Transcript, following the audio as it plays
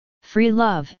Free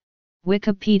love,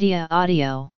 Wikipedia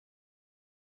audio.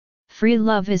 Free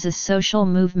love is a social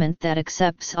movement that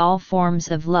accepts all forms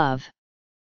of love.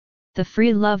 The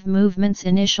free love movement's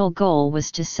initial goal was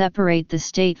to separate the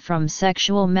state from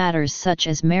sexual matters such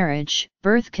as marriage,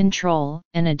 birth control,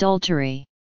 and adultery.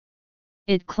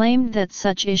 It claimed that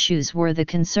such issues were the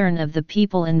concern of the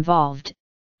people involved,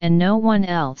 and no one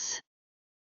else.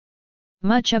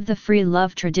 Much of the free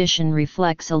love tradition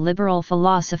reflects a liberal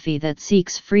philosophy that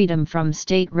seeks freedom from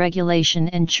state regulation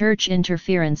and church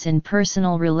interference in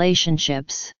personal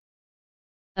relationships.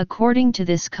 According to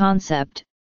this concept,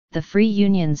 the free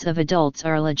unions of adults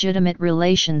are legitimate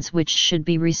relations which should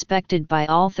be respected by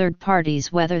all third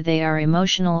parties whether they are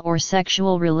emotional or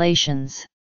sexual relations.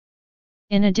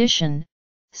 In addition,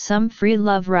 some free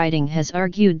love writing has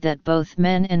argued that both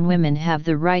men and women have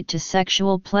the right to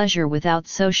sexual pleasure without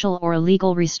social or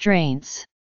legal restraints.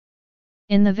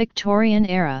 In the Victorian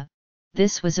era,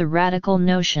 this was a radical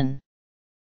notion.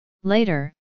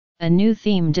 Later, a new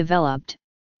theme developed,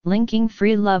 linking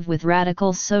free love with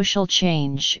radical social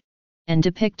change, and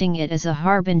depicting it as a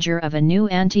harbinger of a new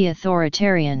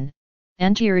anti-authoritarian,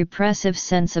 anti-repressive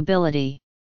sensibility.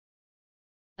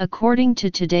 According to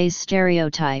today's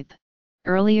stereotype,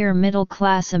 earlier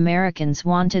middle-class Americans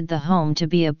wanted the home to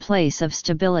be a place of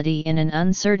stability in an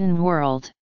uncertain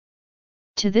world.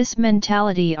 To this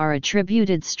mentality are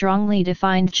attributed strongly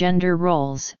defined gender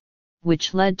roles,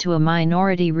 which led to a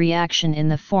minority reaction in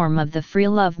the form of the free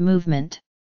love movement.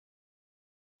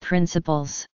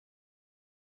 Principles.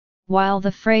 While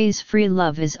the phrase free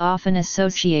love is often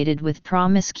associated with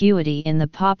promiscuity in the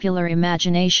popular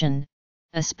imagination,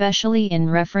 especially in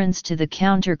reference to the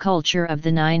counterculture of the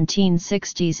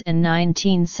 1960s and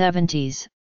 1970s,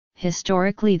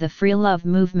 historically the free love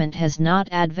movement has not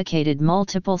advocated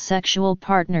multiple sexual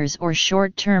partners or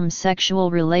short-term sexual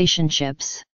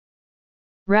relationships.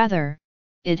 Rather,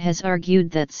 it has argued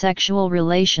that sexual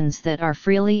relations that are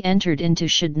freely entered into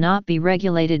should not be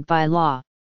regulated by law.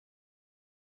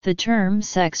 The term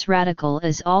sex radical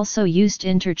is also used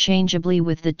interchangeably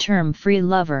with the term free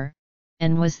lover,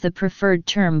 and was the preferred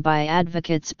term by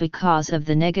advocates because of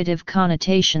the negative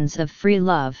connotations of free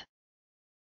love.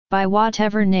 By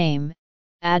whatever name,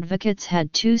 advocates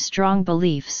had two strong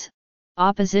beliefs: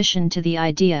 opposition to the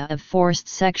idea of forced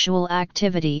sexual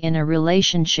activity in a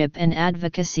relationship and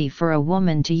advocacy for a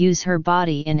woman to use her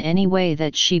body in any way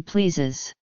that she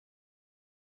pleases.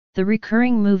 The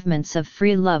recurring movements of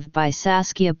free love by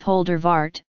Saskia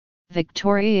Poldervaart,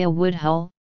 Victoria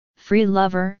Woodhull, free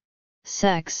lover,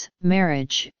 sex,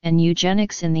 marriage, and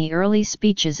eugenics in the early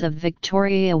speeches of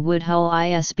Victoria Woodhull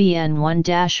ISBN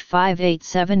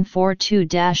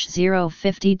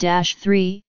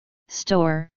 1-58742-050-3,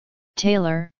 Storer,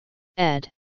 Taylor, ed.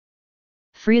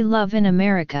 Free Love in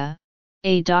America,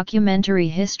 A Documentary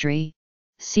History,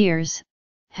 Sears,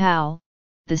 Hal,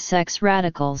 The Sex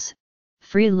Radicals,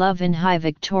 Free Love in High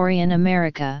Victorian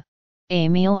America,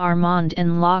 Émile Armand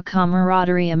and La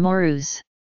Camaraderie Amoureuse.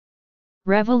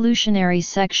 Revolutionary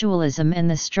Sexualism and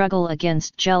the Struggle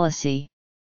Against Jealousy.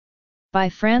 By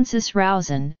Frances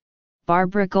Rowson,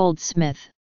 Barbara Goldsmith,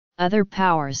 Other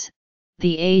Powers,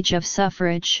 The Age of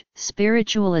Suffrage,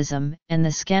 Spiritualism, and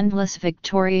the Scandalous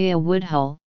Victoria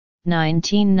Woodhull,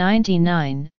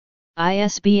 1999,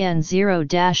 ISBN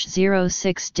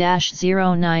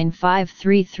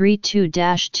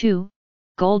 0-06-095332-2,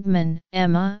 Goldman,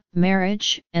 Emma,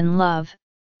 Marriage and Love,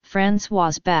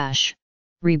 Françoise Bache.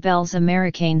 Rebelles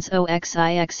américains au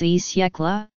XIXe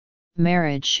siècle,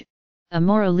 Marriage,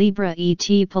 Amour libre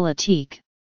et politique,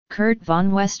 Kurt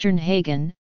von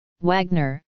Westernhagen,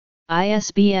 Wagner,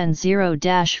 ISBN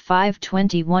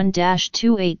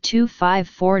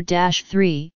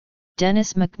 0-521-28254-3,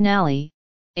 Dennis McNally,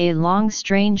 A Long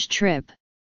Strange Trip,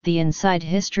 The Inside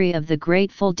History of the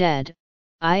Grateful Dead,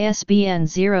 ISBN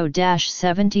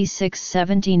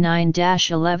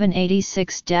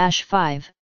 0-7679-1186-5,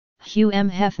 Hugh M.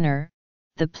 Hefner,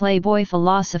 The Playboy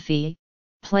Philosophy,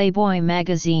 Playboy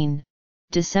Magazine,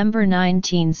 December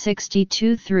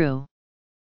 1962 through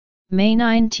May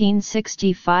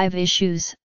 1965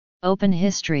 issues, Open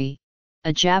History,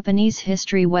 a Japanese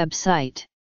history website.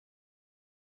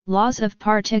 Laws of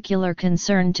particular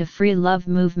concern to free love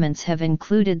movements have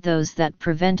included those that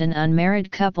prevent an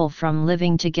unmarried couple from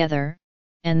living together,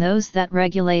 and those that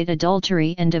regulate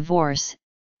adultery and divorce,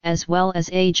 as well as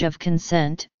age of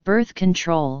consent, birth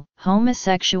control,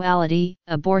 homosexuality,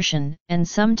 abortion, and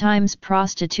sometimes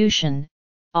prostitution,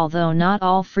 although not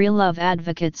all free love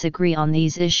advocates agree on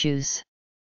these issues.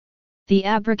 The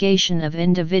abrogation of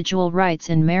individual rights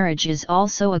in marriage is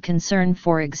also a concern.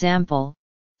 For example,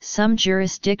 some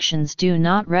jurisdictions do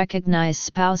not recognize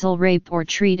spousal rape or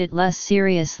treat it less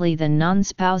seriously than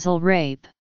non-spousal rape.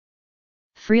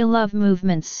 Free love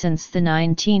movements since the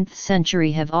 19th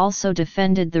century have also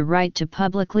defended the right to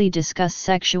publicly discuss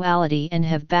sexuality and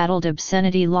have battled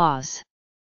obscenity laws.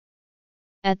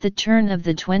 At the turn of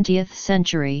the 20th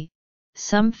century,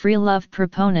 some free love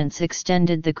proponents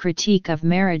extended the critique of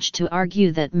marriage to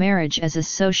argue that marriage as a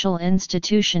social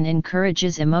institution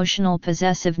encourages emotional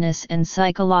possessiveness and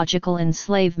psychological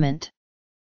enslavement.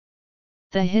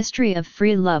 The history of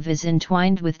free love is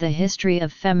entwined with the history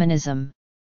of feminism.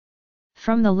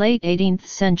 From the late 18th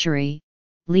century,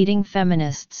 leading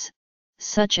feminists,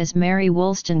 such as Mary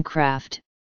Wollstonecraft,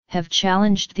 have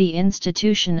challenged the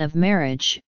institution of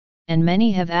marriage, and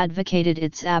many have advocated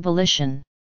its abolition.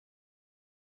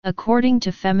 According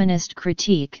to feminist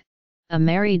critique, a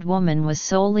married woman was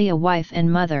solely a wife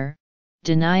and mother,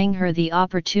 denying her the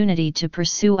opportunity to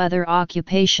pursue other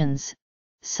occupations.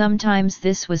 Sometimes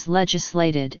this was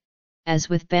legislated, as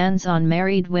with bans on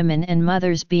married women and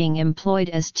mothers being employed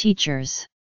as teachers.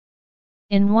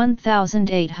 In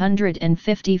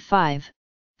 1855,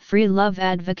 free love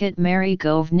advocate Mary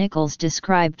Gove Nichols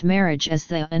described marriage as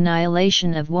the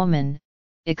annihilation of woman,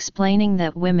 explaining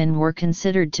that women were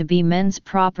considered to be men's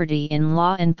property in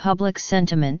law and public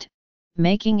sentiment,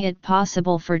 making it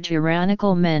possible for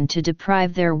tyrannical men to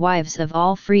deprive their wives of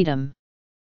all freedom.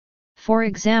 For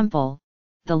example,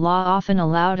 the law often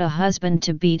allowed a husband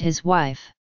to beat his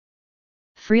wife.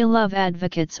 Free love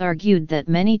advocates argued that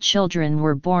many children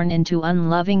were born into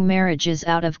unloving marriages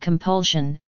out of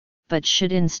compulsion, but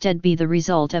should instead be the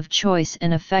result of choice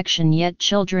and affection. Yet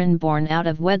children born out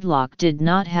of wedlock did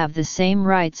not have the same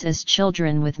rights as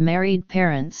children with married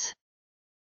parents.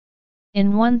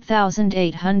 In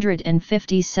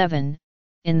 1857,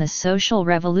 in The Social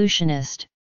Revolutionist,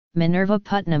 Minerva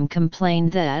Putnam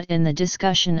complained that in the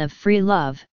discussion of free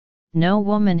love, no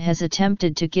woman has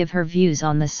attempted to give her views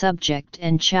on the subject,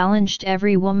 and challenged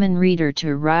every woman reader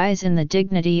to rise in the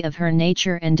dignity of her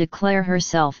nature and declare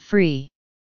herself free.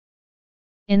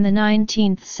 In the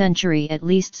 19th century, at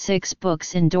least 6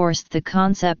 books endorsed the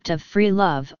concept of free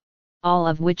love, all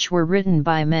of which were written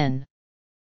by men.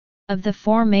 Of the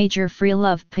 4 major free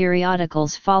love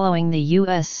periodicals following the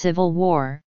U.S. Civil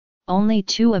War, only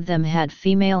 2 of them had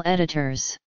female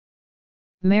editors.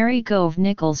 Mary Gove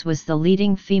Nichols was the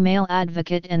leading female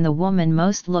advocate and the woman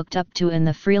most looked up to in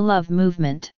the free love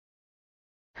movement.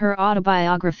 Her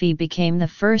autobiography became the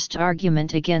first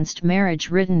argument against marriage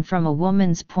written from a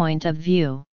woman's point of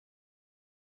view.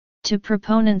 To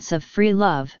proponents of free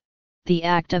love, the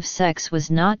act of sex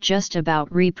was not just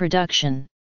about reproduction.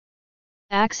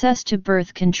 Access to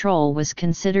birth control was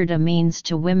considered a means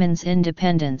to women's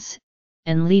independence,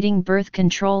 and leading birth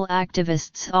control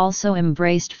activists also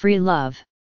embraced free love.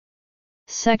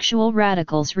 Sexual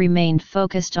radicals remained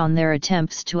focused on their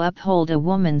attempts to uphold a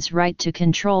woman's right to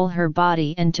control her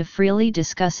body and to freely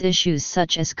discuss issues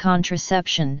such as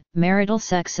contraception, marital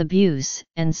sex abuse,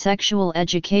 and sexual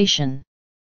education.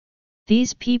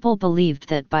 These people believed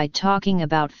that by talking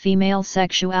about female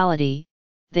sexuality,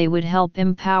 they would help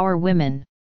empower women.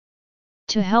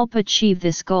 To help achieve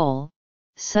this goal,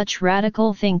 such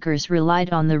radical thinkers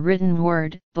relied on the written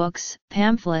word, books,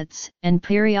 pamphlets, and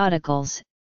periodicals,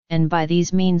 and by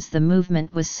these means the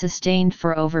movement was sustained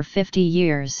for over 50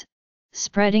 years,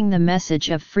 spreading the message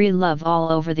of free love all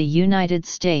over the United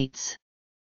States.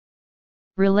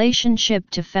 Relationship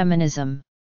to feminism.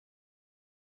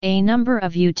 A number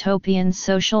of utopian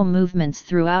social movements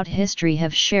throughout history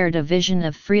have shared a vision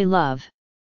of free love.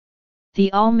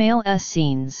 The all-male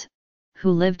Essenes, who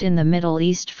lived in the Middle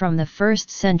East from the 1st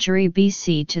century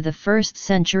BC to the 1st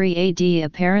century AD,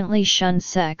 apparently shunned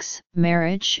sex,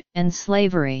 marriage, and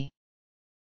slavery.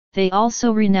 They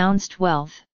also renounced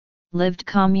wealth, lived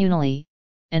communally,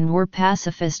 and were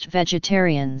pacifist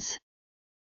vegetarians.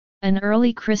 An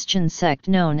early Christian sect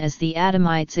known as the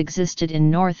Adamites existed in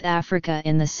North Africa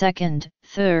in the 2nd,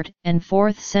 3rd, and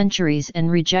 4th centuries and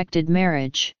rejected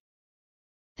marriage.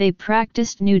 They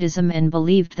practiced nudism and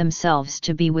believed themselves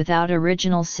to be without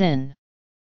original sin.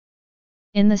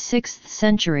 In the 6th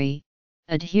century,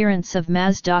 adherents of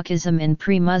Mazdakism in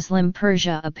pre-Muslim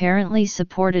Persia apparently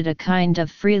supported a kind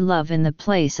of free love in the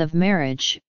place of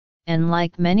marriage, and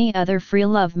like many other free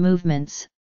love movements,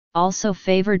 also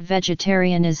favored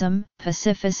vegetarianism,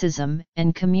 pacificism,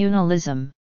 and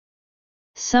communalism.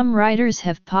 Some writers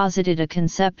have posited a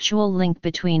conceptual link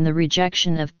between the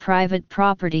rejection of private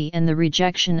property and the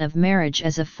rejection of marriage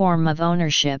as a form of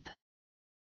ownership.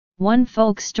 One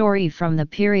folk story from the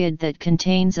period that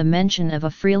contains a mention of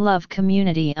a free love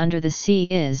community under the sea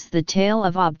is the tale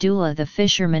of Abdullah the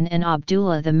fisherman and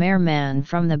Abdullah the merman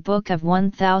from the Book of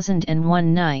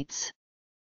 1001 Nights.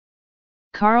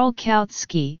 Karl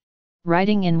Kautsky,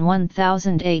 writing in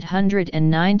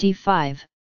 1895,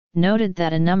 noted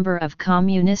that a number of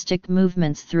communistic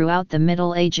movements throughout the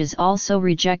Middle Ages also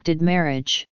rejected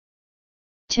marriage.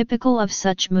 Typical of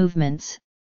such movements,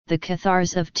 the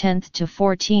Cathars of 10th to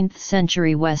 14th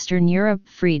century Western Europe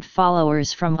freed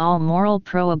followers from all moral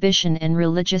prohibition and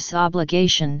religious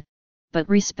obligation, but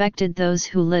respected those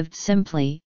who lived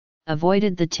simply,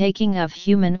 avoided the taking of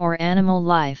human or animal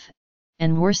life,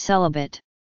 and were celibate.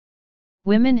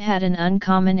 Women had an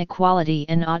uncommon equality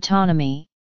and autonomy,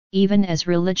 even as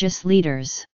religious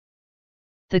leaders.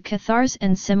 The Cathars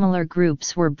and similar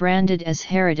groups were branded as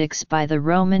heretics by the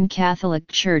Roman Catholic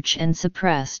Church and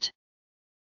suppressed.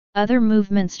 Other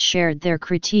movements shared their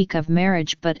critique of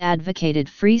marriage but advocated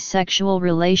free sexual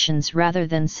relations rather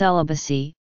than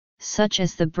celibacy, such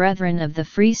as the Brethren of the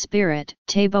Free Spirit,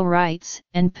 Taborites,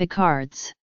 and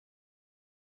Picards.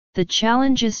 The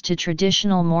challenges to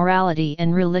traditional morality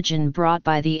and religion brought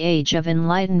by the Age of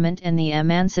Enlightenment and the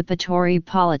emancipatory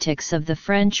politics of the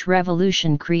French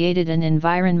Revolution created an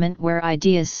environment where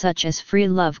ideas such as free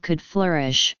love could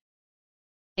flourish.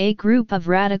 A group of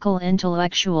radical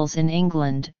intellectuals in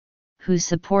England, who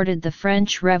supported the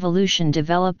French Revolution,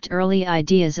 developed early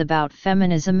ideas about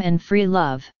feminism and free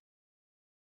love.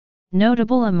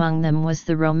 Notable among them was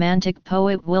the Romantic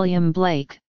poet William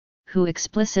Blake, who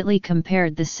explicitly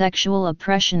compared the sexual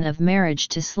oppression of marriage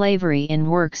to slavery in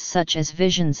works such as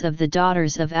Visions of the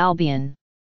Daughters of Albion.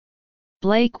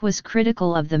 Blake was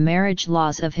critical of the marriage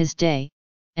laws of his day,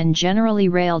 and generally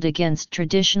railed against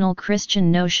traditional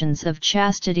Christian notions of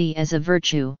chastity as a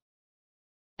virtue.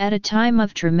 At a time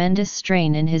of tremendous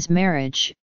strain in his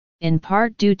marriage, in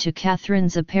part due to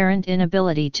Catherine's apparent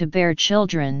inability to bear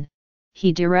children,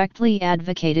 he directly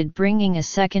advocated bringing a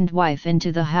second wife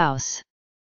into the house.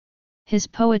 His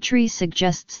poetry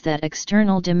suggests that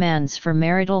external demands for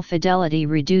marital fidelity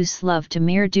reduce love to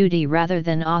mere duty rather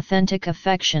than authentic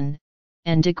affection,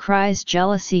 and decries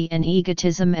jealousy and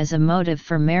egotism as a motive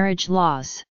for marriage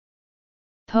laws.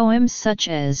 Poems such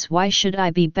as "Why Should I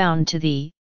Be Bound to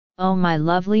Thee?" "Oh My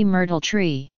Lovely Myrtle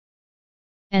Tree,"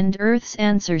 and "Earth's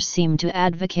Answer" seem to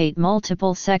advocate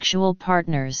multiple sexual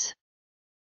partners.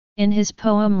 In his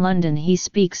poem London he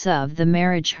speaks of the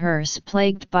marriage hearse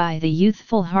plagued by the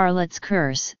youthful harlot's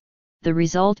curse, the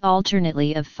result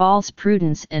alternately of false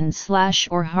prudence and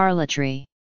or harlotry.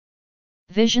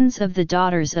 Visions of the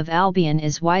Daughters of Albion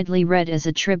is widely read as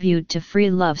a tribute to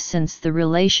free love, since the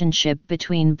relationship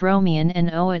between Bromion and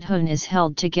Oathun is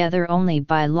held together only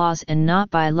by laws and not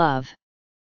by love.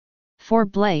 For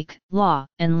Blake, law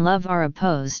and love are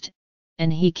opposed,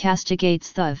 and he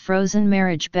castigates the frozen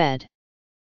marriage bed.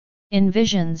 In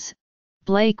Visions,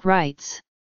 Blake writes,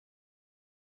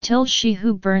 "Till she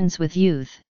who burns with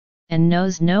youth, and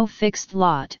knows no fixed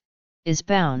lot, is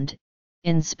bound,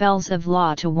 in spells of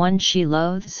law, to one she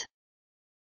loathes?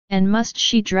 And must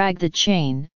she drag the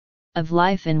chain of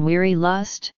life in weary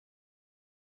lust?"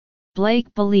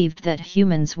 Blake believed that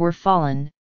humans were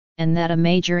fallen, and that a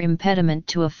major impediment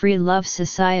to a free love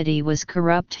society was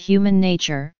corrupt human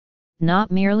nature,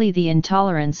 not merely the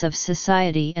intolerance of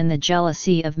society and the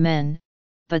jealousy of men,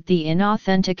 but the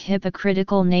inauthentic,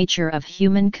 hypocritical nature of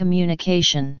human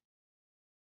communication.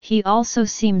 He also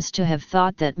seems to have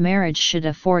thought that marriage should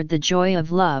afford the joy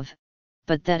of love,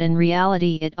 but that in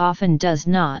reality it often does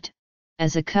not,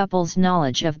 as a couple's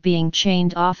knowledge of being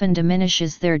chained often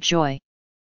diminishes their joy.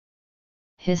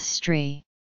 History.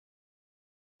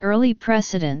 Early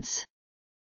precedents.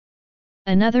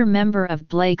 Another member of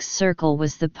Blake's circle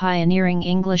was the pioneering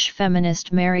English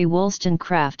feminist Mary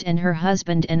Wollstonecraft and her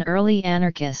husband, an early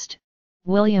anarchist,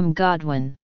 William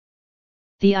Godwin.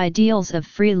 The ideals of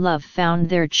free love found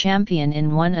their champion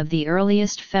in one of the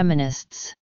earliest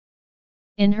feminists.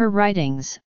 In her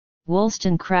writings,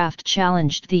 Wollstonecraft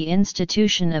challenged the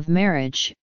institution of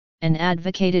marriage, and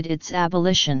advocated its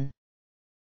abolition.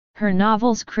 Her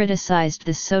novels criticized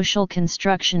the social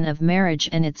construction of marriage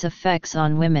and its effects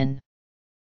on women.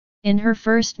 In her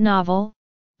first novel,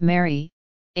 Mary,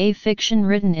 a fiction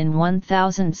written in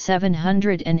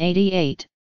 1788,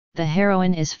 the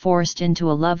heroine is forced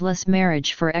into a loveless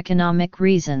marriage for economic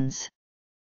reasons.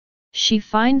 She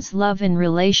finds love in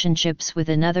relationships with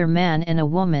another man and a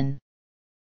woman.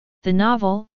 The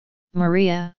novel,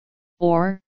 Maria,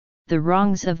 or The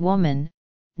Wrongs of Woman,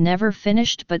 never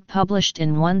finished but published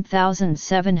in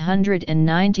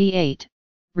 1798,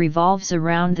 revolves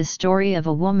around the story of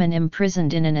a woman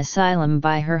imprisoned in an asylum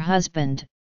by her husband,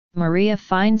 Maria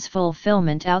finds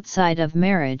fulfillment outside of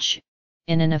marriage,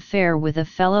 in an affair with a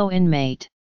fellow inmate.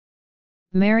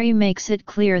 Mary makes it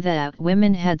clear that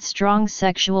women had strong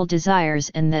sexual desires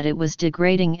and that it was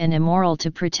degrading and immoral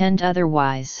to pretend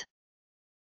otherwise.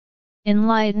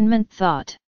 Enlightenment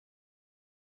thought.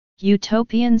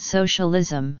 Utopian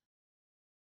socialism.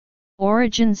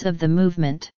 Origins of the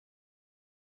movement.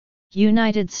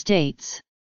 United States.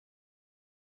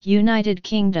 United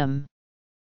Kingdom.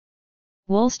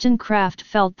 Wollstonecraft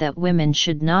felt that women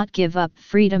should not give up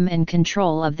freedom and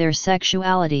control of their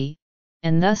sexuality,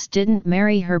 and thus didn't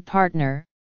marry her partner,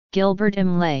 Gilbert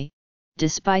Imlay,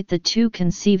 despite the two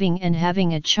conceiving and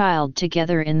having a child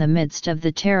together in the midst of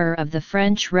the terror of the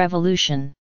French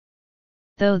Revolution.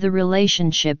 Though the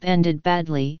relationship ended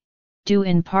badly, due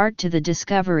in part to the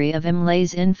discovery of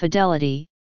Imlay's infidelity,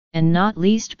 and not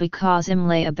least because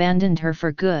Imlay abandoned her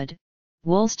for good,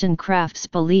 Wollstonecraft's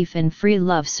belief in free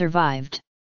love survived.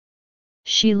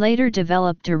 She later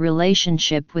developed a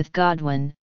relationship with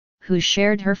Godwin, who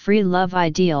shared her free love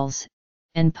ideals,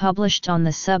 and published on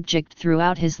the subject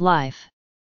throughout his life.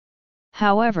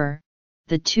 However,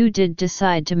 the two did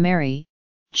decide to marry,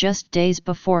 just days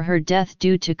before her death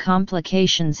due to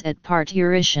complications at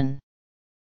parturition.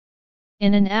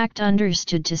 In an act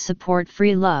understood to support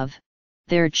free love,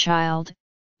 their child,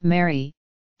 Mary,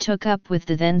 took up with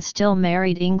the then still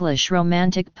married English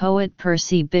Romantic poet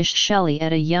Percy Bysshe Shelley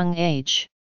at a young age.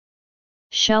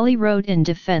 Shelley wrote in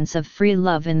defense of free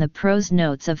love in the prose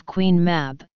notes of Queen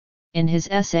Mab, in his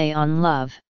essay on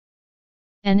love,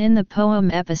 and in the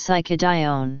poem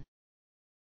Epipsychodion.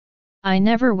 I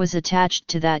never was attached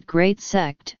to that great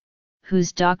sect,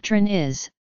 whose doctrine is,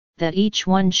 that each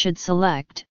one should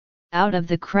select, out of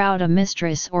the crowd a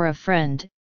mistress or a friend,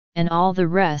 and all the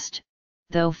rest,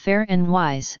 though fair and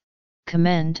wise,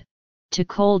 commend, to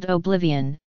cold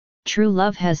oblivion. True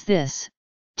love has this,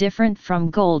 different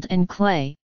from gold and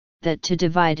clay, that to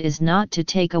divide is not to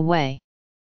take away.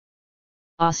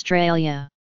 Australia.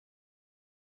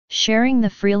 Sharing the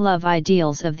free love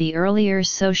ideals of the earlier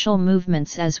social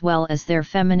movements as well as their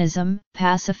feminism,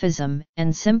 pacifism,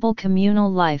 and simple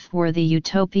communal life were the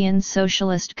utopian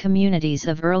socialist communities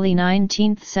of early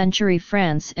 19th century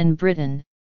France and Britain,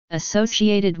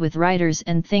 associated with writers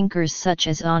and thinkers such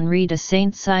as Henri de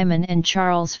Saint-Simon and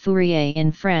Charles Fourier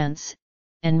in France,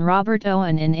 and Robert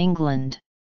Owen in England.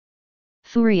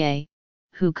 Fourier,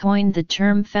 who coined the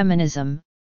term feminism,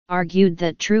 argued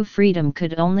that true freedom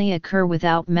could only occur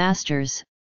without masters,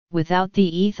 without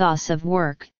the ethos of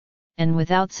work, and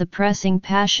without suppressing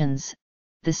passions.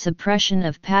 The suppression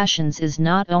of passions is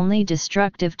not only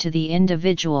destructive to the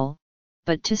individual,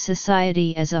 but to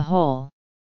society as a whole.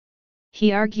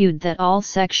 He argued that all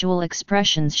sexual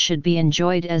expressions should be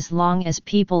enjoyed as long as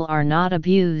people are not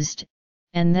abused,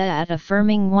 and that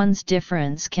affirming one's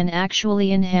difference can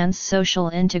actually enhance social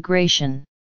integration.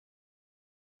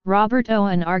 Robert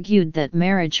Owen argued that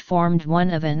marriage formed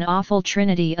one of an awful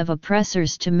trinity of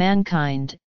oppressors to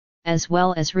mankind, as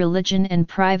well as religion and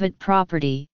private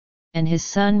property, and his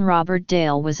son Robert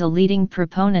Dale was a leading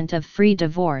proponent of free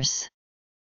divorce.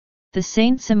 The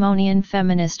Saint-Simonian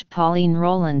feminist Pauline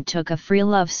Roland took a free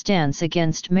love stance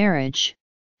against marriage,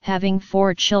 having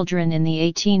 4 children in the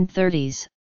 1830s,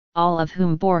 all of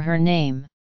whom bore her name.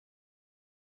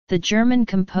 The German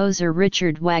composer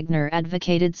Richard Wagner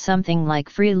advocated something like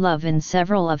free love in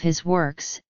several of his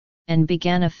works, and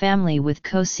began a family with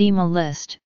Cosima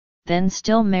Liszt, then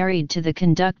still married to the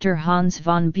conductor Hans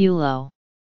von Bülow.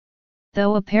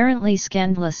 Though apparently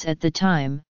scandalous at the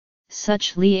time,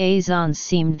 such liaisons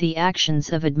seemed the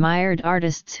actions of admired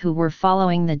artists who were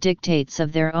following the dictates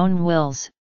of their own wills,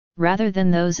 rather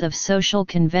than those of social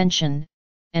convention,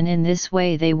 and in this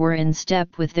way they were in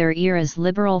step with their era's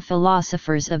liberal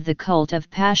philosophers of the cult of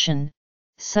passion,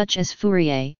 such as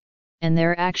Fourier, and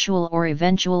their actual or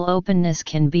eventual openness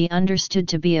can be understood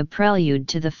to be a prelude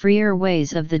to the freer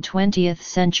ways of the 20th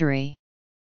century.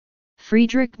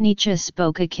 Friedrich Nietzsche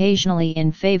spoke occasionally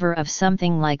in favor of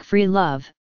something like free love,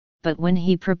 but when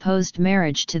he proposed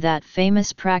marriage to that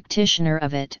famous practitioner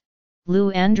of it,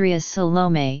 Lou Andreas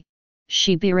Salome,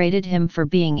 she berated him for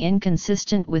being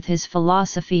inconsistent with his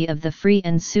philosophy of the free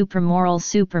and supramoral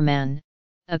Superman,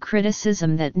 a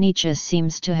criticism that Nietzsche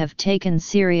seems to have taken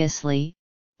seriously,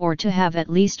 or to have at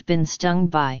least been stung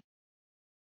by.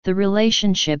 The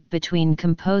relationship between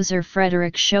composer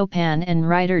Frédéric Chopin and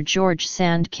writer George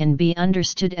Sand can be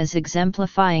understood as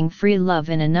exemplifying free love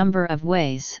in a number of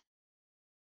ways.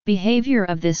 Behavior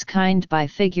of this kind by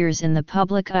figures in the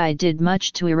public eye did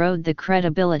much to erode the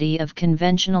credibility of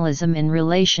conventionalism in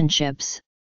relationships,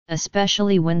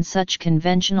 especially when such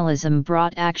conventionalism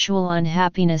brought actual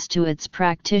unhappiness to its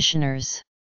practitioners.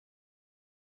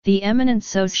 The eminent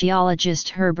sociologist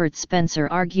Herbert Spencer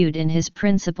argued in his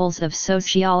Principles of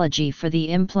Sociology for the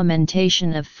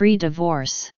implementation of free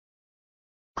divorce.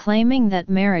 Claiming that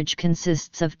marriage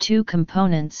consists of two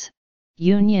components,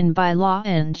 union by law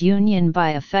and union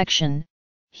by affection,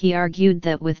 he argued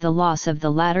that with the loss of the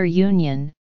latter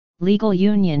union, legal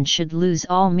union should lose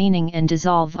all meaning and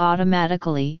dissolve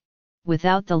automatically,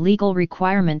 without the legal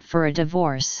requirement for a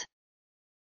divorce.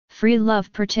 Free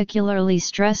love particularly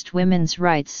stressed women's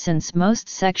rights since most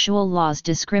sexual laws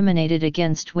discriminated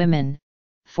against women,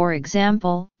 for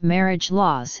example, marriage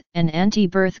laws and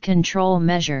anti-birth control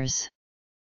measures.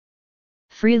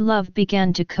 Free love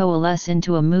began to coalesce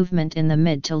into a movement in the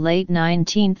mid to late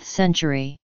 19th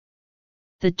century.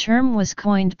 The term was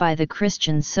coined by the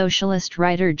Christian socialist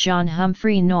writer John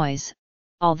Humphrey Noyes,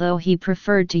 although he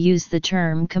preferred to use the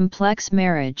term complex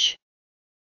marriage.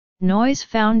 Noyes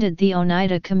founded the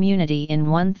Oneida community in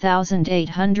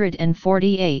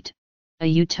 1848, a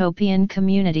utopian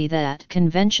community that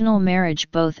conventional marriage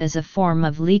both as a form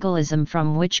of legalism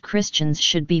from which Christians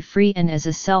should be free and as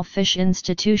a selfish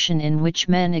institution in which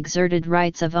men exerted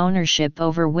rights of ownership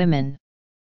over women.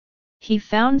 He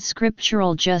found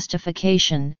scriptural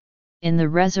justification, in the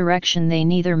resurrection they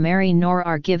neither marry nor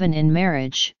are given in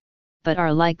marriage, but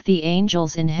are like the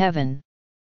angels in heaven.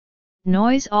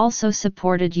 Noyes also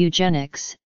supported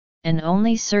eugenics, and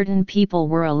only certain people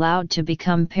were allowed to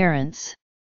become parents.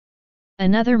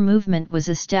 Another movement was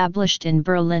established in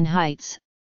Berlin Heights,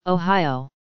 Ohio.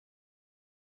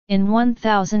 In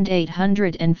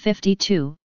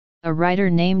 1852, a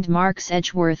writer named Marx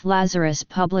Edgeworth Lazarus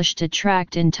published a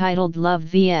tract entitled Love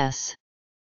vs.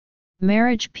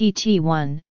 Marriage Pt.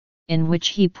 1, in which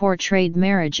he portrayed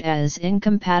marriage as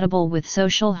incompatible with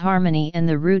social harmony and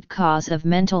the root cause of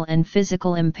mental and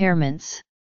physical impairments.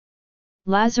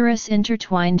 Lazarus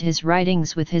intertwined his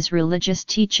writings with his religious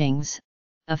teachings,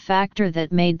 a factor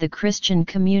that made the Christian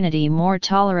community more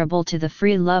tolerable to the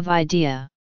free love idea.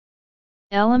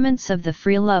 Elements of the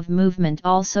free love movement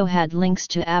also had links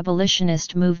to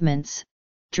abolitionist movements,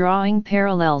 drawing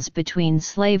parallels between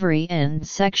slavery and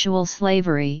sexual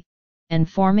slavery, and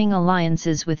forming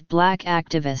alliances with black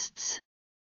activists.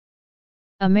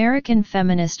 American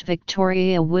feminist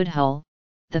Victoria Woodhull,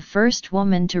 the first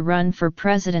woman to run for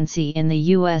presidency in the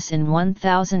U.S. in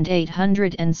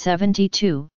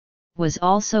 1872, was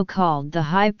also called the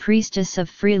High Priestess of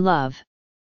Free Love.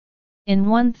 In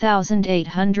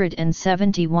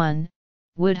 1871,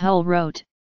 Woodhull wrote,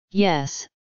 "Yes,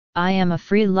 I am a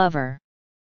free lover.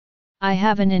 I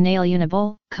have an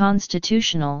inalienable,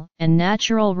 constitutional, and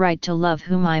natural right to love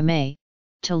whom I may,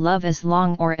 to love as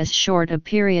long or as short a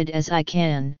period as I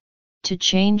can, to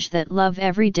change that love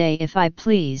every day if I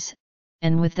please,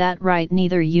 and with that right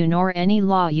neither you nor any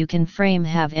law you can frame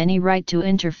have any right to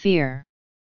interfere."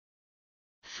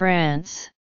 France.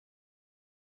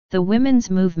 The women's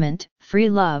movement, free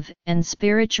love, and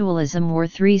spiritualism were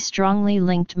three strongly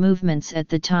linked movements at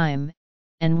the time,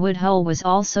 and Woodhull was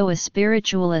also a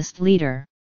spiritualist leader.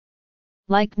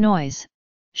 Like Noyes,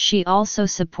 she also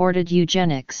supported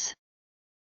eugenics.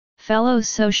 Fellow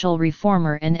social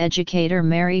reformer and educator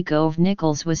Mary Gove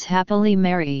Nichols was happily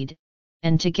married,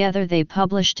 and together they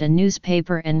published a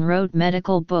newspaper and wrote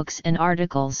medical books and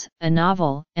articles, a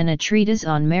novel, and a treatise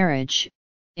on marriage,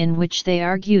 in which they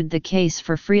argued the case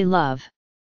for free love.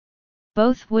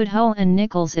 Both Woodhull and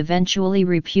Nichols eventually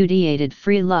repudiated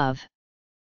free love.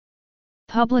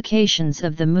 Publications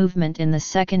of the movement in the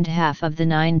second half of the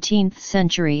 19th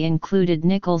century included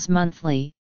Nichols'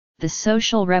 Monthly, The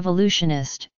Social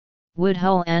Revolutionist,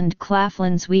 Woodhull and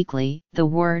Claflin's Weekly, The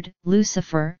Word,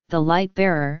 Lucifer, The Light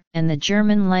Bearer, and the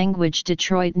German-language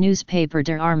Detroit newspaper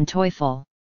Der Arme Teufel.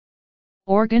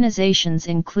 Organizations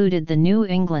included the New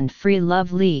England Free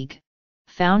Love League,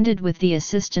 founded with the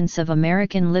assistance of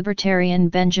American libertarian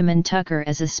Benjamin Tucker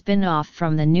as a spin-off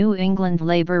from the New England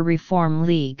Labor Reform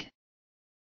League.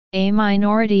 A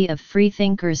minority of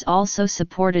freethinkers also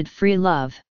supported free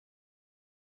love.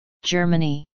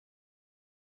 Germany.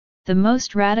 The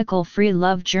most radical free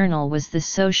love journal was The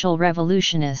Social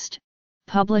Revolutionist,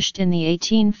 published in the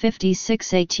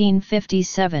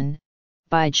 1856–1857,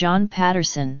 by John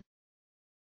Patterson.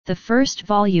 The first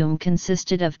volume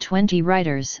consisted of 20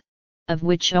 writers, of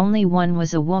which only one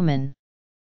was a woman.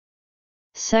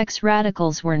 Sex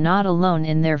radicals were not alone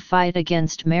in their fight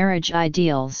against marriage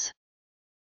ideals.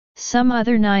 Some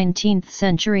other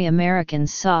 19th-century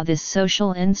Americans saw this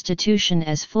social institution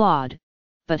as flawed,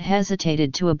 but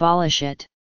hesitated to abolish it.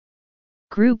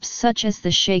 Groups such as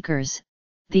the Shakers,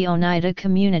 the Oneida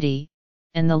Community,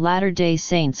 and the Latter-day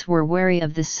Saints were wary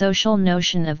of the social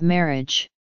notion of marriage.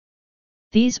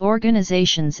 These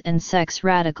organizations and sex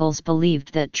radicals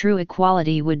believed that true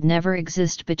equality would never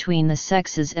exist between the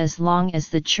sexes as long as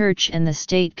the church and the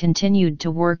state continued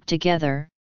to work together,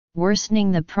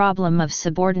 worsening the problem of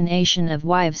subordination of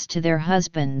wives to their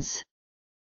husbands.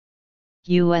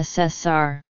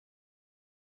 USSR.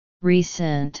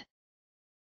 Recent.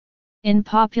 In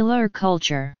popular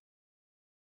culture,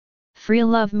 free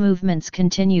love movements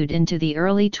continued into the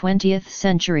early 20th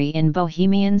century in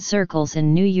bohemian circles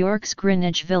in New York's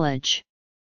Greenwich Village.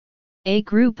 A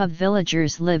group of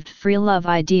villagers lived free love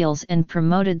ideals and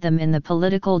promoted them in the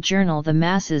political journal The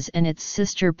Masses and its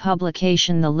sister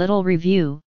publication The Little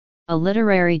Review, a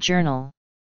literary journal.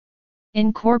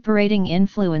 Incorporating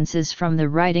influences from the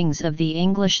writings of the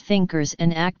English thinkers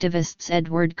and activists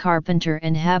Edward Carpenter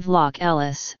and Havelock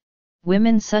Ellis,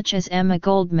 women such as Emma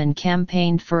Goldman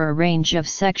campaigned for a range of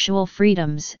sexual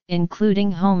freedoms,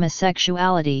 including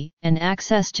homosexuality and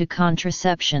access to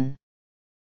contraception.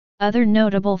 Other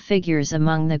notable figures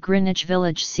among the Greenwich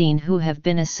Village scene who have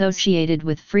been associated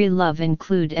with free love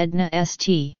include Edna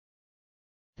St.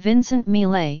 Vincent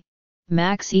Millay,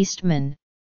 Max Eastman,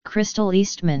 Crystal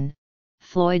Eastman,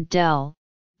 Floyd Dell,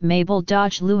 Mabel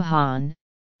Dodge Lujan,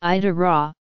 Ida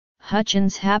Raw,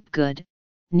 Hutchins Hapgood,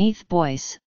 Neith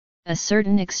Boyce. A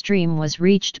certain extreme was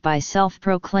reached by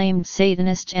self-proclaimed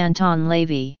Satanist Anton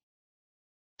LaVey.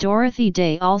 Dorothy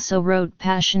Day also wrote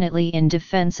passionately in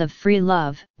defense of free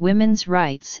love, women's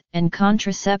rights, and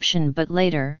contraception, but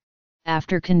later,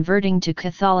 after converting to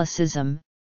Catholicism,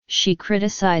 she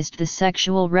criticized the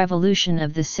sexual revolution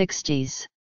of the 60s.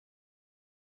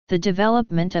 The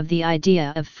development of the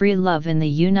idea of free love in the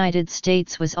United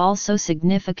States was also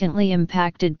significantly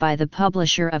impacted by the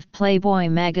publisher of Playboy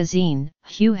magazine,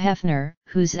 Hugh Hefner,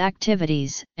 whose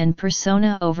activities and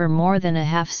persona over more than a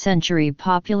half-century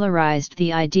popularized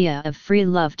the idea of free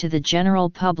love to the general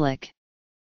public.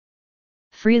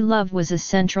 Free love was a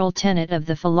central tenet of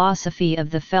the philosophy of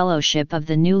the Fellowship of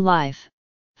the New Life,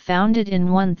 founded in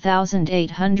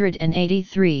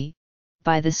 1883,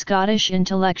 by the Scottish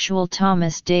intellectual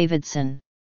Thomas Davidson.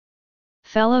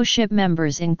 Fellowship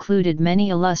members included many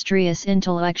illustrious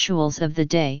intellectuals of the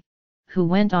day, who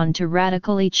went on to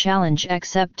radically challenge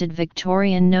accepted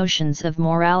Victorian notions of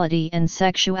morality and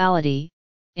sexuality,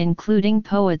 including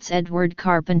poets Edward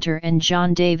Carpenter and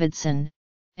John Davidson,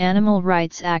 animal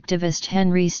rights activist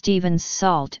Henry Stevens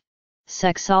Salt,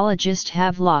 sexologist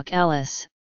Havelock Ellis,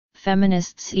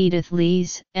 feminists Edith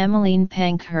Lees, Emmeline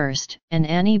Pankhurst, and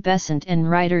Annie Besant, and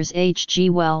writers H.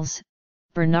 G. Wells,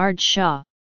 Bernard Shaw,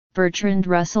 Bertrand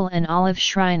Russell, and Olive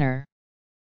Schreiner.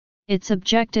 Its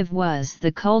objective was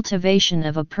the cultivation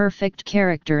of a perfect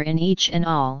character in each and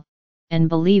all, and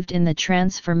believed in the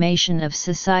transformation of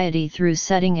society through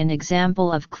setting an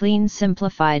example of clean,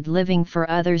 simplified living for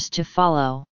others to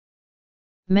follow.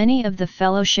 Many of the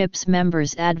fellowship's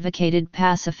members advocated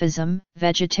pacifism,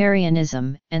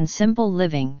 vegetarianism, and simple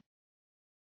living.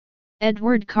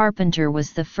 Edward Carpenter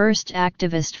was the first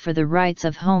activist for the rights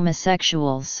of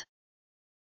homosexuals.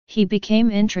 He became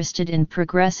interested in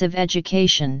progressive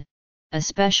education,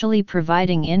 especially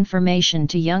providing information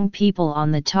to young people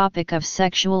on the topic of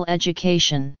sexual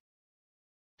education.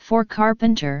 For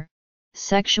Carpenter,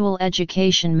 sexual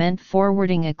education meant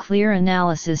forwarding a clear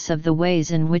analysis of the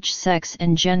ways in which sex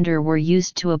and gender were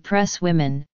used to oppress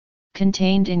women,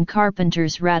 contained in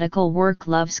Carpenter's radical work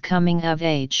Love's Coming of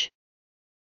Age.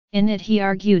 In it he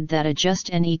argued that a just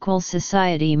and equal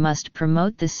society must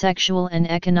promote the sexual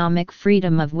and economic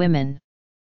freedom of women.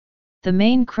 The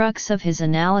main crux of his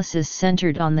analysis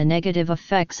centered on the negative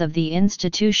effects of the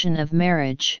institution of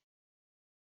marriage.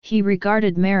 He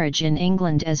regarded marriage in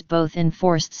England as both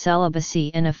enforced celibacy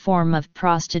and a form of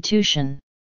prostitution.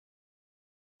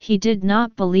 He did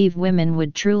not believe women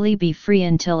would truly be free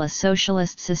until a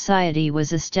socialist society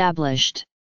was established.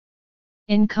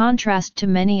 In contrast to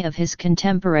many of his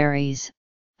contemporaries,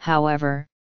 however,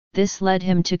 this led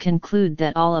him to conclude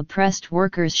that all oppressed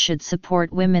workers should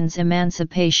support women's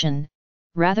emancipation,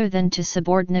 rather than to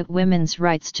subordinate women's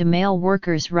rights to male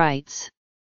workers' rights.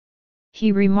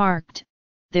 He remarked,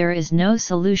 "There is no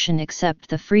solution except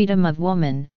the freedom of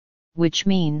woman, which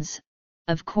means,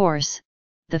 of course,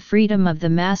 the freedom of the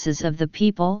masses of the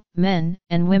people, men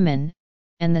and women,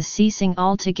 and the ceasing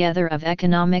altogether of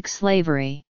economic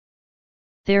slavery.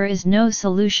 There is no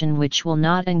solution which will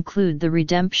not include the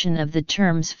redemption of the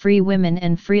terms free women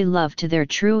and free love to their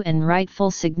true and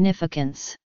rightful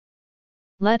significance.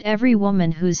 Let every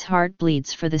woman whose heart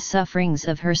bleeds for the sufferings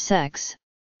of her sex,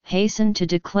 hasten to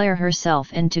declare herself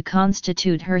and to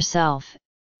constitute herself,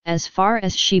 as far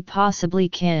as she possibly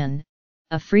can,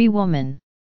 a free woman."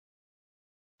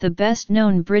 The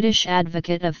best-known British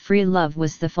advocate of free love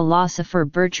was the philosopher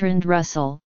Bertrand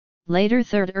Russell, later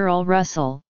 3rd Earl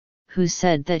Russell, who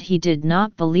said that he did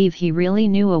not believe he really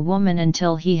knew a woman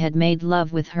until he had made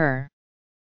love with her.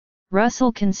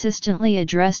 Russell consistently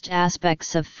addressed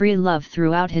aspects of free love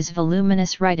throughout his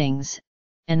voluminous writings,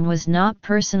 and was not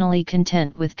personally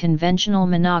content with conventional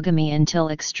monogamy until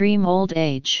extreme old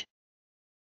age.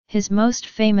 His most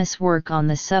famous work on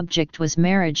the subject was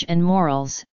Marriage and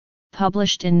Morals,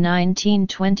 published in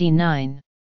 1929.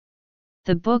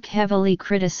 The book heavily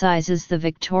criticizes the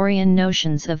Victorian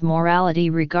notions of morality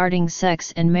regarding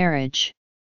sex and marriage.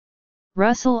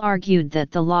 Russell argued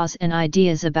that the laws and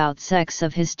ideas about sex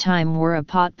of his time were a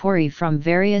potpourri from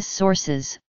various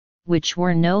sources, which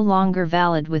were no longer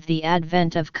valid with the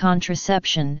advent of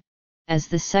contraception, as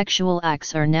the sexual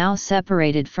acts are now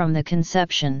separated from the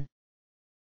conception.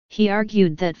 He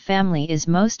argued that family is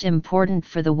most important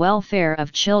for the welfare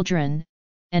of children,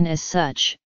 and as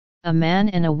such, a man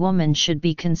and a woman should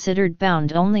be considered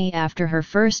bound only after her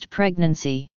first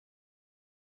pregnancy.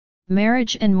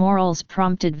 Marriage and Morals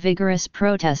prompted vigorous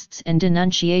protests and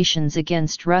denunciations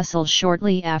against Russell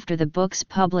shortly after the book's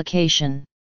publication.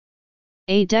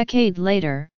 A decade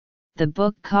later, the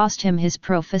book cost him his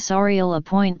professorial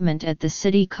appointment at the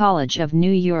City College of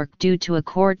New York due to a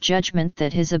court judgment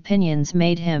that his opinions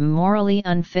made him morally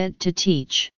unfit to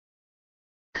teach.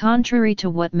 Contrary to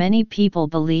what many people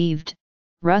believed,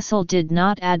 Russell did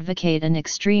not advocate an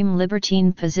extreme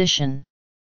libertine position.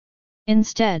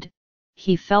 Instead,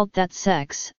 he felt that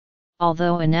sex,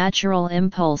 although a natural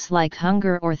impulse like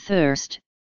hunger or thirst,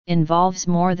 involves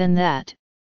more than that,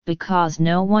 because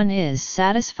no one is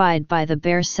satisfied by the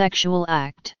bare sexual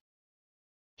act.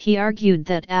 He argued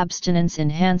that abstinence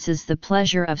enhances the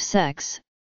pleasure of sex,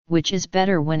 which is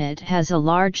better when it has a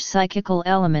large psychical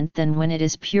element than when it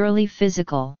is purely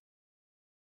physical.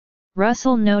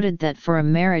 Russell noted that for a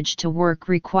marriage to work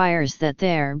requires that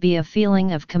there be a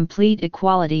feeling of complete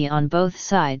equality on both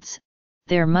sides,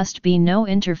 there must be no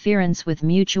interference with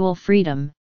mutual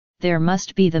freedom, there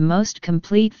must be the most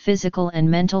complete physical and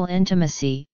mental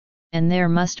intimacy, and there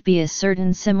must be a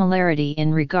certain similarity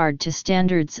in regard to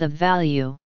standards of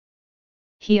value.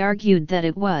 He argued that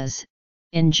it was,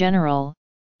 in general,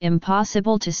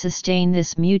 impossible to sustain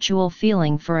this mutual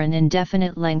feeling for an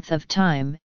indefinite length of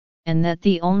time, and that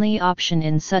the only option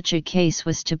in such a case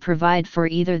was to provide for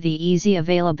either the easy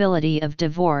availability of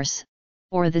divorce,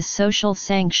 or the social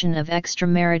sanction of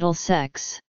extramarital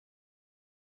sex.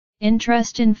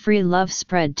 Interest in free love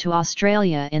spread to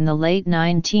Australia in the late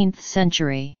 19th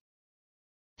century.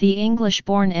 The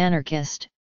English-born anarchist,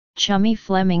 Chummy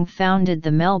Fleming founded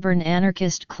the Melbourne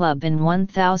Anarchist Club in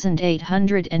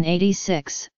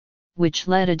 1886, which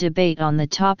led a debate on the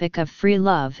topic of free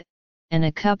love, and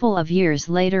a couple of years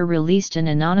later released an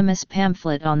anonymous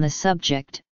pamphlet on the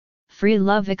subject, Free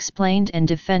Love Explained and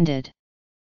Defended.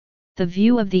 The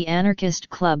view of the Anarchist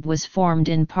Club was formed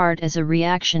in part as a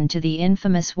reaction to the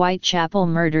infamous Whitechapel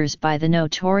murders by the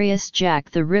notorious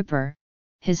Jack the Ripper.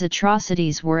 His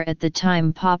atrocities were at the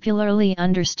time popularly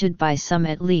understood by some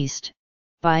at least,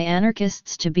 by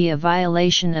anarchists to be a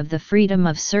violation of the freedom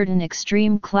of certain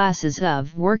extreme classes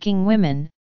of working women,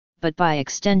 but by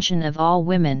extension of all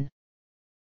women.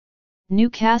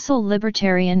 Newcastle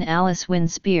libertarian Alice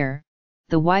Winspear,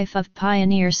 the wife of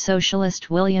pioneer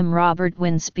socialist William Robert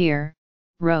Winspear,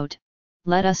 wrote,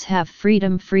 "Let us have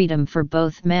freedom, freedom for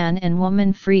both man and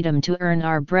woman, freedom to earn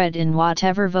our bread in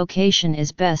whatever vocation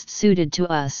is best suited to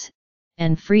us,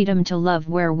 and freedom to love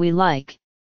where we like,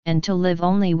 and to live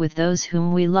only with those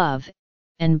whom we love,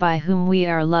 and by whom we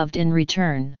are loved in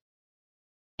return."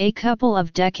 A couple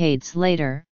of decades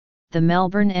later, the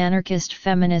Melbourne anarchist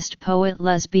feminist poet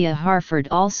Lesbia Harford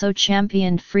also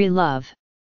championed free love.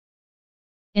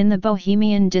 In the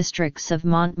Bohemian districts of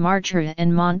Montmartre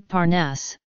and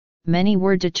Montparnasse, many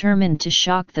were determined to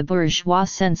shock the bourgeois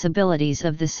sensibilities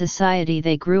of the society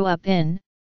they grew up in.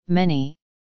 Many,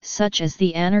 such as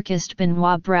the anarchist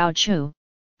Benoit Brouchu,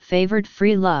 favored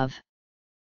free love.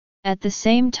 At the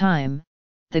same time,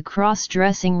 the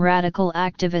cross-dressing radical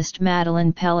activist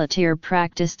Madeleine Pelletier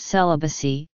practiced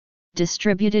celibacy,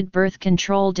 distributed birth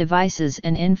control devices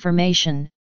and information,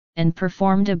 and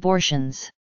performed abortions.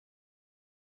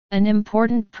 An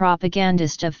important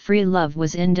propagandist of free love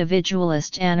was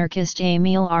individualist anarchist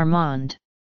Émile Armand.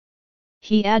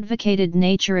 He advocated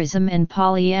naturism and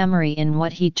polyamory in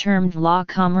what he termed la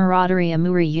camaraderie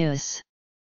amoureuse.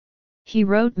 He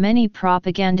wrote many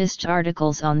propagandist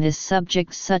articles on this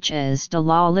subject, such as De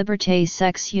la liberté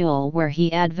sexuelle, where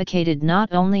he advocated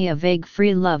not only a vague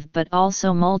free love but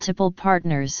also multiple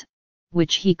partners,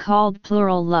 which he called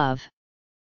plural love.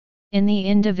 In the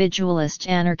individualist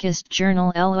anarchist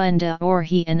journal El Enda,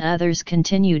 he and others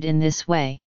continued in this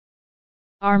way.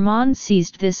 Armand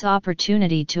seized this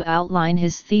opportunity to outline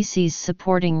his theses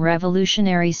supporting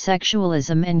revolutionary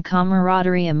sexualism and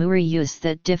camaraderie amoureuse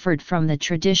that differed from the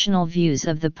traditional views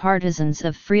of the partisans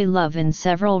of free love in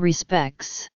several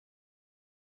respects.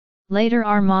 Later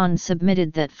Armand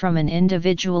submitted that from an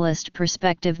individualist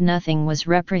perspective nothing was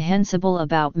reprehensible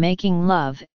about making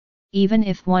love, even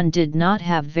if one did not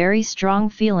have very strong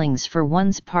feelings for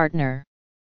one's partner.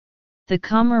 The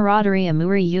camaraderie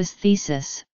amoureuse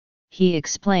thesis, he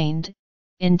explained,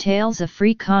 entails a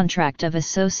free contract of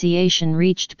association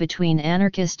reached between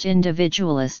anarchist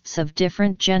individualists of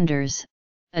different genders,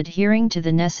 adhering to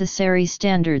the necessary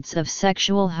standards of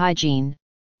sexual hygiene,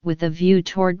 with a view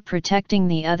toward protecting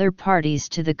the other parties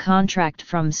to the contract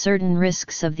from certain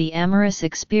risks of the amorous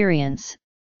experience,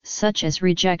 such as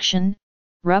rejection,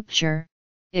 rupture,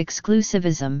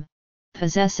 exclusivism,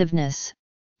 possessiveness,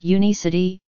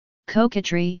 unicity,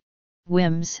 coquetry,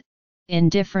 whims,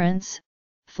 indifference,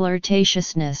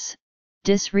 flirtatiousness,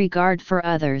 disregard for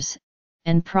others,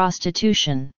 and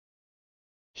prostitution.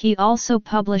 He also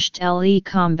published Le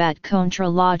combat contre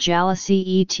la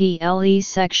jalousie et le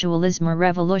sexualisme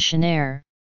révolutionnaire,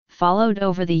 followed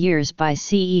over the years by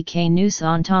Ce que nous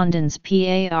entendons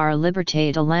par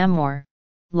liberté de l'amour,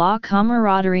 la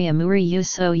camaraderie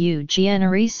amoureuse au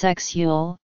générie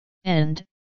sexuelle, and,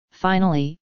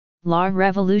 finally, La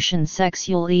Révolution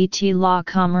sexuelle et la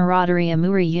camaraderie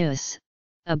amoureuse,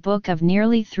 a book of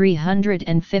nearly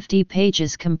 350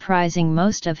 pages comprising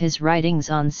most of his writings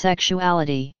on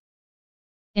sexuality.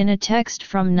 In a text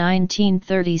from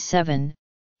 1937,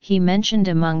 he mentioned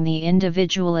among the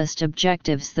individualist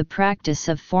objectives the practice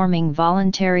of forming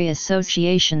voluntary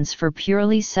associations for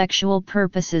purely sexual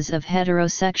purposes of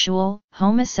heterosexual,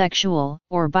 homosexual,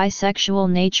 or bisexual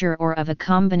nature or of a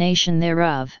combination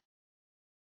thereof.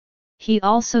 He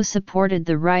also supported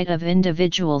the right of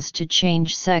individuals to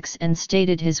change sex and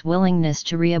stated his willingness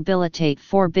to rehabilitate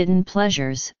forbidden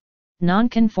pleasures,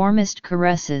 nonconformist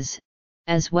caresses,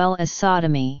 as well as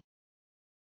sodomy.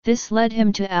 This led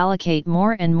him to allocate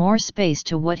more and more space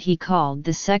to what he called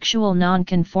the sexual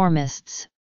nonconformists,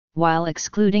 while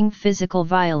excluding physical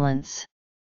violence.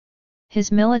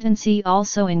 His militancy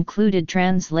also included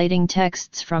translating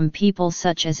texts from people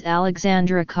such as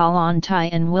Alexandra Kollontai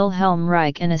and Wilhelm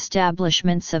Reich and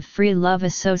establishments of free love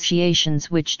associations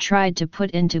which tried to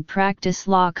put into practice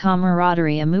la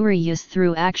camaraderie amoureuse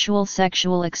through actual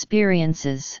sexual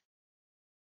experiences.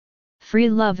 Free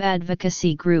love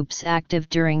advocacy groups active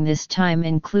during this time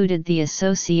included the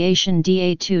Association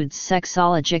d'études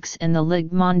sexologiques and the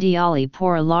Ligue mondiale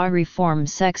pour la réforme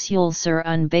sexuelle sur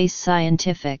une base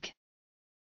scientifique.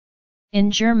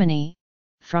 In Germany,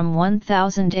 from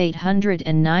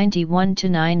 1891 to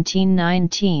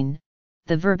 1919,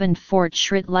 the Verband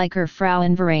Fortschrittlicher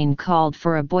Frauenverein called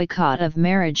for a boycott of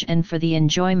marriage and for the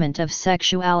enjoyment of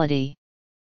sexuality.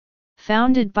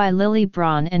 Founded by Lily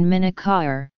Braun and Minna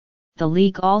Kauer, the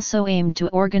League also aimed to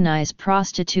organize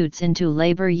prostitutes into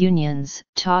labor unions,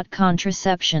 taught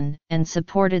contraception, and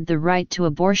supported the right to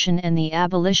abortion and the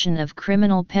abolition of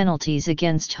criminal penalties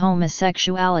against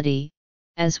homosexuality,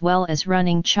 as well as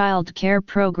running child care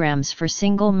programs for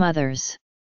single mothers.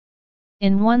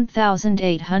 In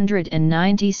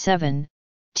 1897,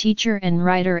 teacher and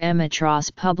writer Emma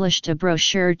Tross published a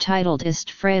brochure titled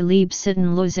Ist frei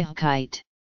Liebesittenlosigkeit.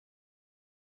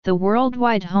 The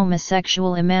worldwide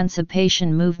homosexual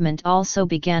emancipation movement also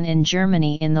began in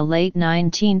Germany in the late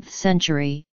 19th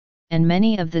century, and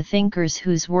many of the thinkers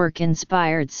whose work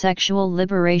inspired sexual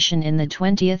liberation in the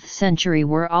 20th century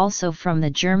were also from the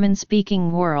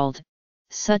German-speaking world,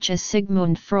 such as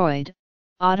Sigmund Freud,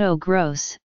 Otto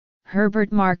Gross, Herbert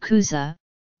Marcuse,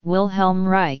 Wilhelm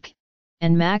Reich,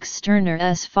 and Max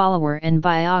Stirner's follower and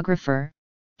biographer,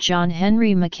 John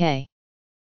Henry Mackay.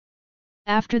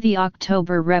 After the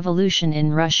October Revolution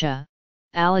in Russia,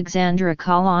 Alexandra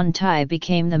Kollontai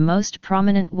became the most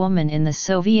prominent woman in the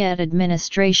Soviet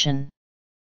administration.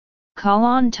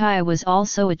 Kollontai was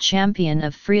also a champion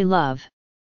of free love.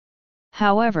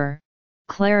 However,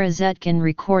 Clara Zetkin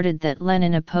recorded that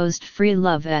Lenin opposed free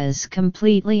love as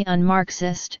completely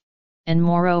un-Marxist, and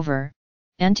moreover,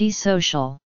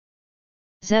 anti-social.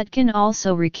 Zetkin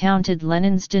also recounted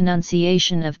Lenin's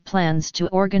denunciation of plans to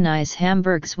organize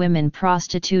Hamburg's women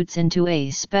prostitutes into a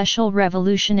special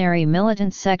revolutionary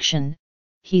militant section.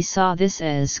 He saw this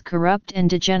as corrupt and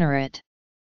degenerate.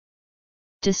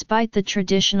 Despite the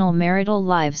traditional marital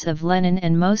lives of Lenin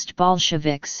and most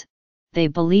Bolsheviks, they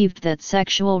believed that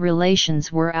sexual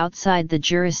relations were outside the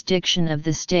jurisdiction of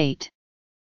the state.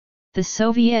 The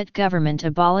Soviet government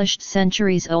abolished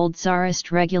centuries-old Tsarist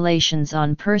regulations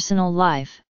on personal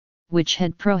life, which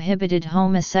had prohibited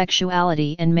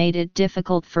homosexuality and made it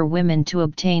difficult for women to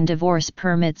obtain divorce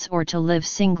permits or to live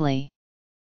singly.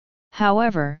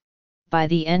 However, by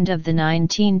the end of the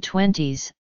 1920s,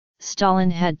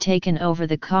 Stalin had taken over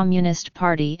the Communist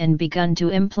Party and begun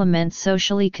to implement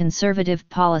socially conservative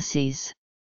policies.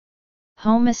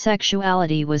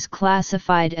 Homosexuality was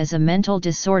classified as a mental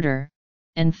disorder,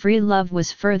 and free love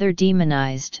was further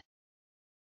demonized.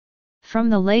 From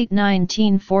the late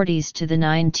 1940s to the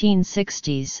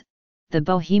 1960s, the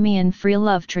Bohemian free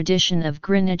love tradition of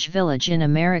Greenwich Village in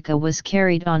America was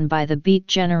carried on by the Beat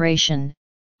generation,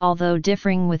 although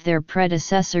differing with their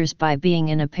predecessors by being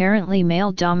an apparently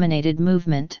male-dominated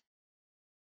movement.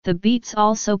 The Beats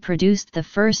also produced the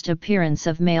first appearance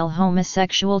of male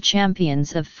homosexual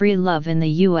champions of free love in the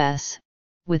U.S.,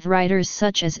 with writers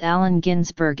such as Allen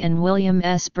Ginsberg and William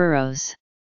S. Burroughs.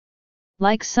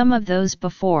 Like some of those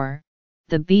before,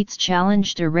 the Beats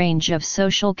challenged a range of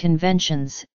social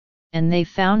conventions, and they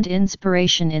found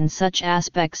inspiration in such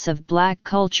aspects of black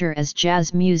culture as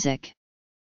jazz music.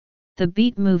 The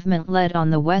Beat movement led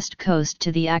on the West Coast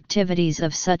to the activities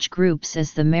of such groups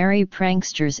as the Merry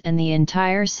Pranksters and the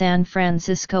entire San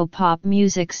Francisco pop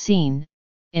music scene,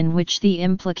 in which the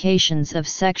implications of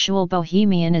sexual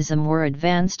bohemianism were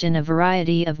advanced in a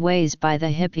variety of ways by the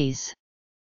hippies.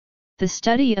 The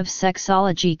study of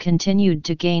sexology continued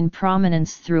to gain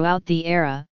prominence throughout the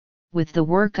era, with the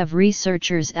work of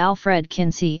researchers Alfred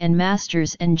Kinsey and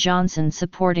Masters and Johnson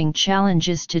supporting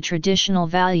challenges to traditional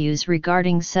values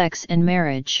regarding sex and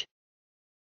marriage.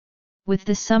 With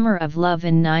the Summer of Love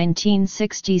in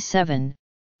 1967,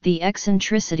 the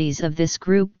eccentricities of this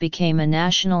group became a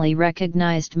nationally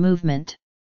recognized movement.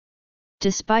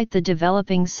 Despite the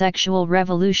developing sexual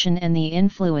revolution and the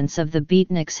influence of the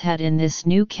beatniks had in this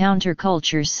new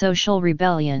counterculture's social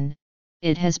rebellion,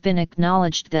 it has been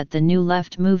acknowledged that the New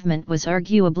Left movement was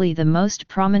arguably the most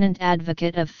prominent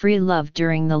advocate of free love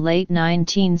during the late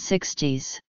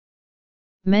 1960s.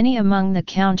 Many among the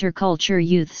counterculture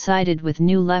youth sided with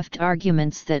New Left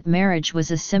arguments that marriage was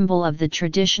a symbol of the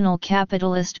traditional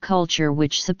capitalist culture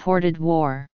which supported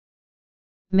war.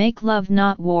 "Make love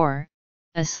not war,"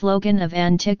 a slogan of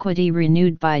antiquity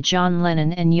renewed by John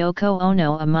Lennon and Yoko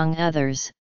Ono among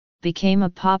others, became a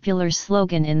popular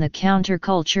slogan in the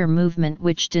counterculture movement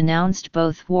which denounced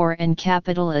both war and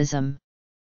capitalism.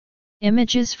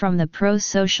 Images from the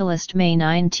pro-socialist May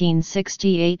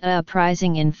 1968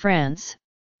 uprising in France,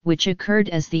 which occurred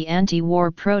as the anti-war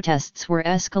protests were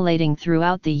escalating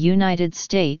throughout the United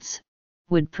States,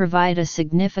 would provide a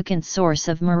significant source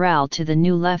of morale to the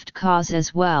New Left cause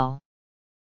as well.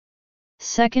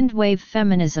 Second-wave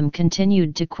feminism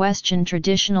continued to question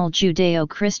traditional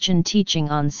Judeo-Christian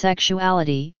teaching on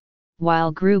sexuality,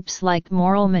 while groups like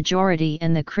Moral Majority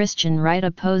and the Christian Right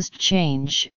opposed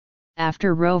change,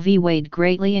 after Roe v. Wade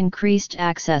greatly increased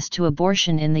access to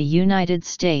abortion in the United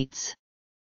States.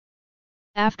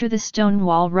 After the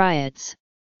Stonewall riots,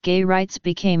 gay rights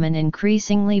became an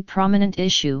increasingly prominent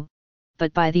issue,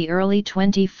 but by the early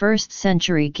 21st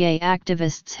century gay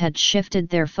activists had shifted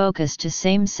their focus to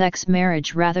same-sex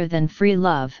marriage rather than free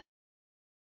love.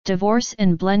 Divorce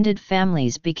and blended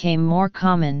families became more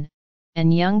common,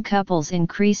 and young couples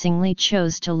increasingly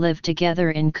chose to live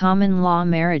together in common-law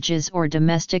marriages or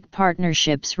domestic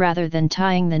partnerships rather than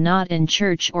tying the knot in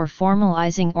church or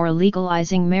formalizing or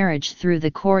legalizing marriage through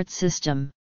the court system.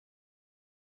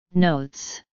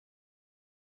 Notes.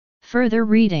 Further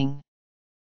reading.